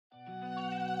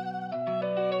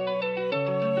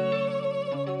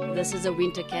This is a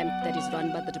winter camp that is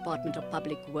run by the Department of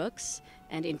Public Works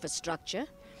and Infrastructure.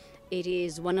 It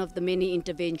is one of the many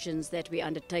interventions that we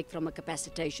undertake from a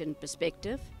capacitation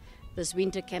perspective. This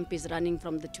winter camp is running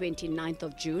from the 29th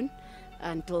of June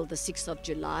until the 6th of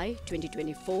July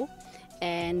 2024,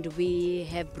 and we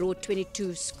have brought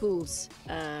 22 schools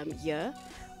here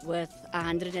with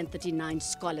 139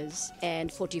 scholars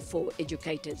and 44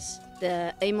 educators.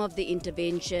 The aim of the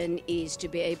intervention is to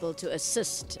be able to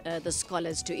assist the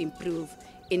scholars to improve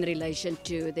in relation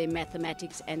to their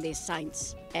mathematics and their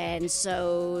science. And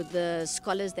so the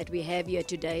scholars that we have here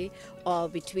today are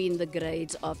between the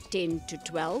grades of 10 to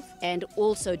 12. And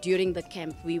also during the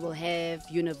camp we will have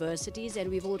universities,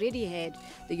 and we've already had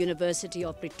the University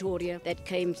of Pretoria that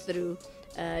came through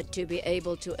to be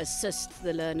able to assist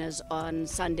the learners on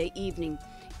Sunday evening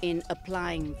in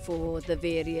applying for the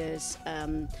various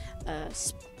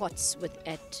spots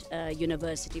at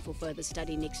university for further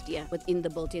study next year within the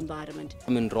built environment.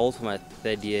 I'm enrolled for my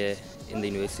third year in the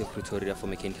University of Pretoria for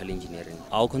mechanical engineering.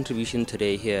 Our contribution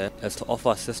today here is to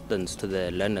offer assistance to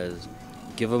the learners,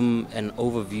 give them an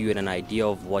overview and an idea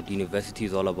of what university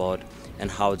is all about and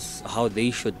how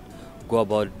they should go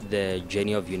about the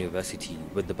journey of university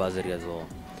with the bursary as well.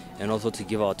 And also to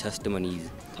give our testimonies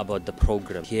about the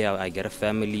program. Here I get a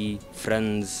family,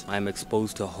 friends, I'm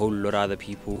exposed to a whole lot of other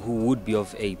people who would be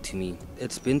of aid to me.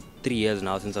 It's been 3 years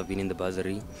now since I've been in the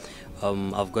bursary.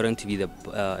 I've gotten to be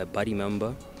a buddy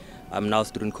member. I'm now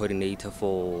student coordinator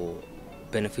for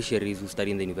beneficiaries who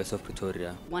study in the University of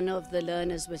Pretoria. One of the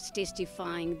learners was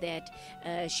testifying that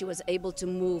she was able to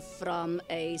move from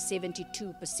a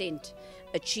 72%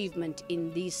 achievement in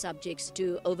these subjects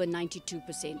to over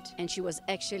 92%. And she was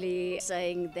actually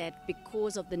saying that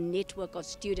because of the network of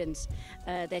students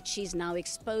that she's now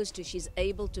exposed to, she's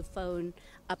able to phone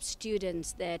up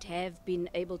students that have been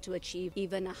able to achieve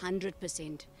even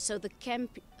 100%. So the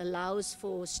camp allows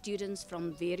for students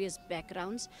from various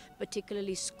backgrounds,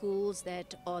 particularly schools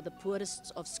that are the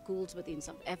poorest of schools within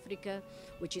South Africa,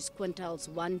 which is quintiles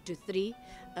 1 to 3,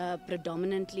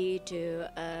 predominantly to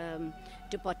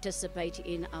participate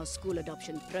in our school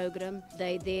adoption program.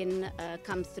 They then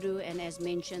come through, and as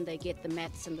mentioned, they get the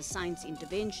maths and the science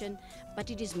intervention, but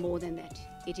it is more than that.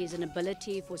 It is an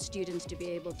ability for students to be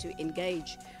able to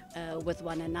engage with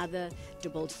one another, to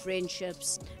build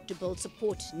friendships, to build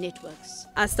support networks.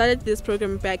 I started this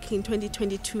program back in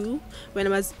 2022 when I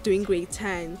was doing grade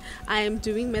 10. I am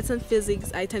doing maths and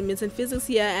physics. I attend maths and physics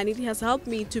here, and it has helped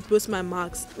me to boost my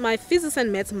marks. My physics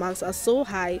and maths marks are so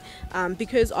high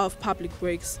because of public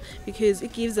works, because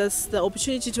it gives us the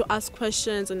opportunity to ask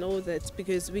questions and all that,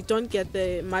 because we don't get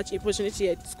the much opportunity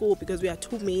at school because we are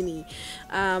too many.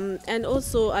 And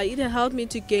also it helped me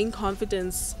to gain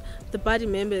confidence. The buddy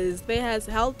members, they has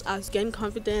helped us gain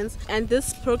confidence, and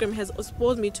this program has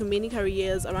exposed me to many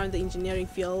careers around the engineering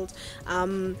field,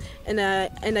 and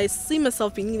I see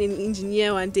myself being an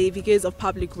engineer one day because of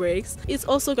public works. It's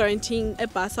also guaranteeing a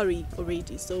bursary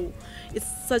already, so it's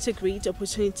such a great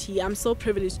opportunity. I'm so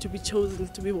privileged to be chosen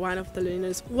to be one of the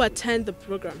learners who attend the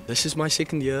program. This is my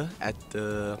second year at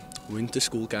the winter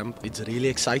school camp. It's really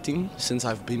exciting. Since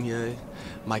I've been here,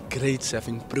 my grades have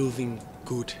improving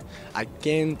good. I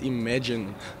can't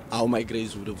imagine how my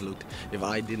grades would have looked if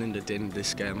I didn't attend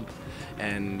this camp,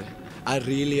 and I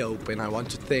really hope and I want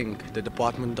to thank the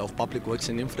Department of Public Works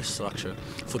and Infrastructure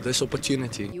for this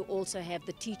opportunity. You also have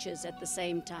the teachers at the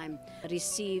same time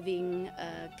receiving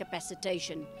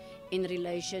capacitation in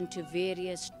relation to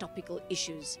various topical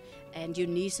issues, and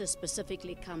UNISA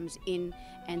specifically comes in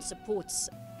and supports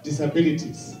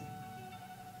disabilities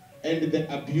and the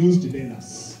abused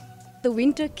learners. The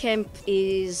winter camp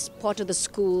is part of the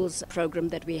schools program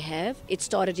that we have. It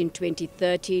started in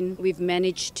 2013. We've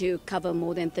managed to cover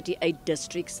more than 38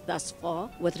 districts thus far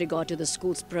with regard to the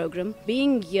schools program.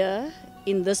 Being here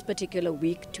in this particular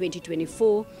week,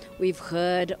 2024, we've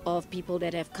heard of people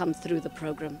that have come through the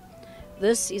program.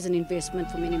 This is an investment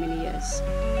for many, many years.